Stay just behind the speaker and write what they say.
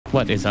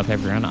What is up,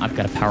 everyone? I've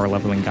got a power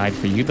leveling guide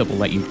for you that will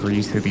let you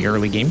breeze through the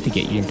early game to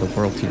get you into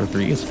World Tier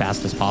 3 as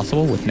fast as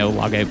possible with no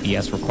logout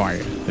BS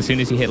required. As soon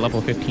as you hit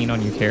level 15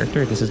 on your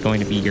character, this is going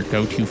to be your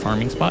go-to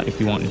farming spot if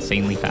you want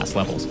insanely fast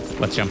levels.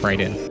 Let's jump right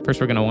in. First,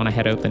 we're going to want to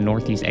head out the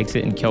northeast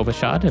exit in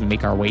Kilvashad and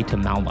make our way to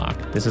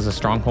Malnock. This is a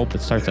stronghold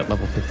that starts at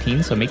level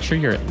 15, so make sure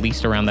you're at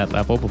least around that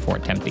level before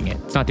attempting it.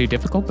 It's not too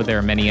difficult, but there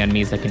are many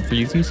enemies that can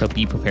freeze you, so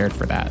be prepared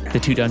for that. The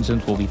two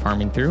dungeons we'll be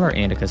farming through are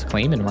Anica's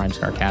Claim and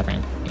Rhymescar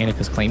Cavern.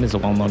 Anica's Claim is a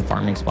well-known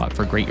farming spot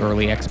for great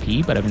early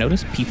XP, but I've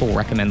noticed people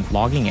recommend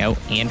logging out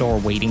and or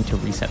waiting to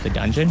reset the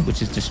dungeon,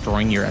 which is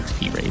destroying your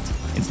XP rates.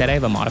 Instead, I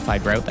have a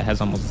modified route that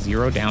has almost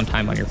zero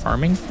downtime on your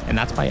farming, and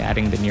that's by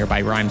adding the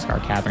nearby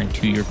Rhymescar Cavern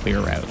to your clear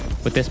route.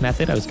 With this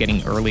method, I was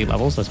getting early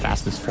levels as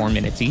fast as 4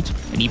 minutes each,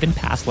 and even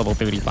past level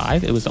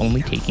 35, it was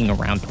only taking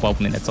around 12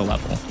 minutes a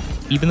level.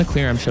 Even the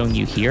clear I'm showing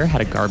you here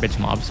had a garbage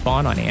mob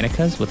spawn on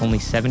Anica's with only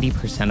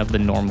 70% of the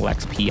normal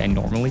XP I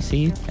normally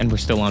see, and we're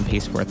still on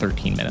pace for a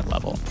 13-minute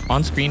level.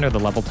 On screen are the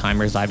level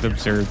timers I've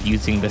observed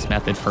using this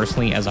method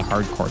personally as a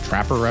hardcore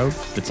trapper rogue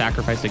that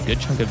sacrificed a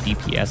good chunk of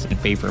DPS in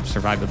favor of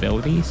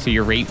survivability, so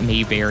your rate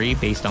may vary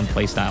based on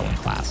playstyle and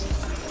class.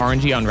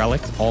 RNG on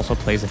relics also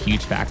plays a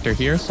huge factor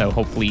here, so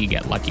hopefully you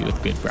get lucky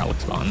with good relic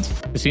spawns.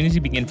 As soon as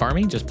you begin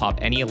farming, just pop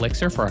any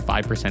elixir for a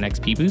 5%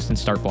 XP boost and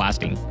start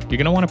blasting. You're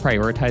going to want to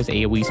prioritize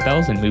AoE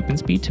spells and movement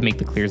speed to make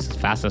the clears as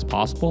fast as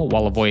possible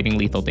while avoiding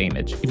lethal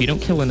damage. If you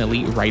don't kill an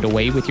elite right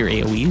away with your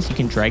AoEs, you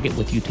can drag it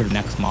with you to the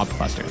next mob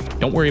cluster.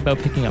 Don't worry about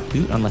picking up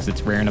loot unless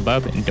it's rare and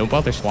above, and don't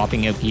bother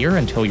swapping out gear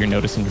until you're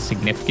noticing a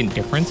significant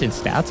difference in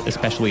stats,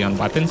 especially on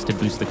weapons, to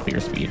boost the clear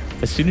speed.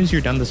 As soon as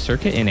you're done the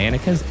circuit in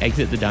Anica's,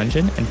 exit the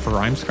dungeon, and for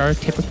Rhymescar,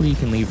 typically you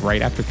can leave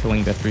right after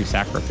killing the 3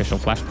 sacrificial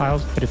flesh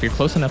piles, but if you're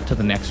close enough to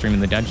the next room in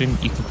the dungeon,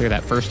 you can clear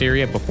that first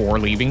area before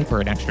leaving for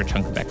an extra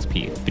chunk of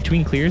XP.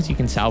 Between clears, you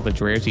can salvage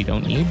rares you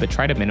don't need, but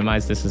try to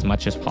minimize this as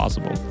much as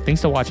possible.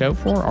 Things to watch out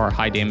for are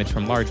high damage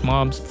from large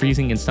mobs,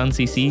 freezing and stun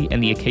CC,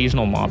 and the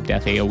occasional mob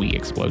death AoE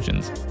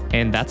explosions.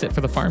 And that's it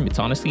for the farm. It's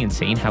honestly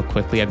insane how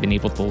quickly I've been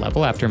able to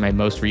level after my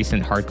most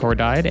recent hardcore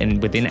died,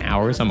 and within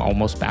hours I'm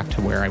almost back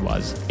to where I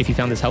was. If you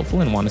found this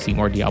helpful and want to see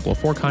more Diablo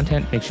 4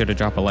 content, make sure to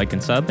drop a like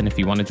and sub, and if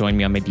you want to join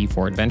me on my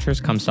D4 adventures,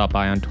 come stop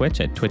by on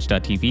Twitch at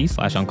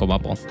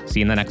twitch.tv/UncleMumble. See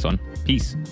you in the next one. Peace.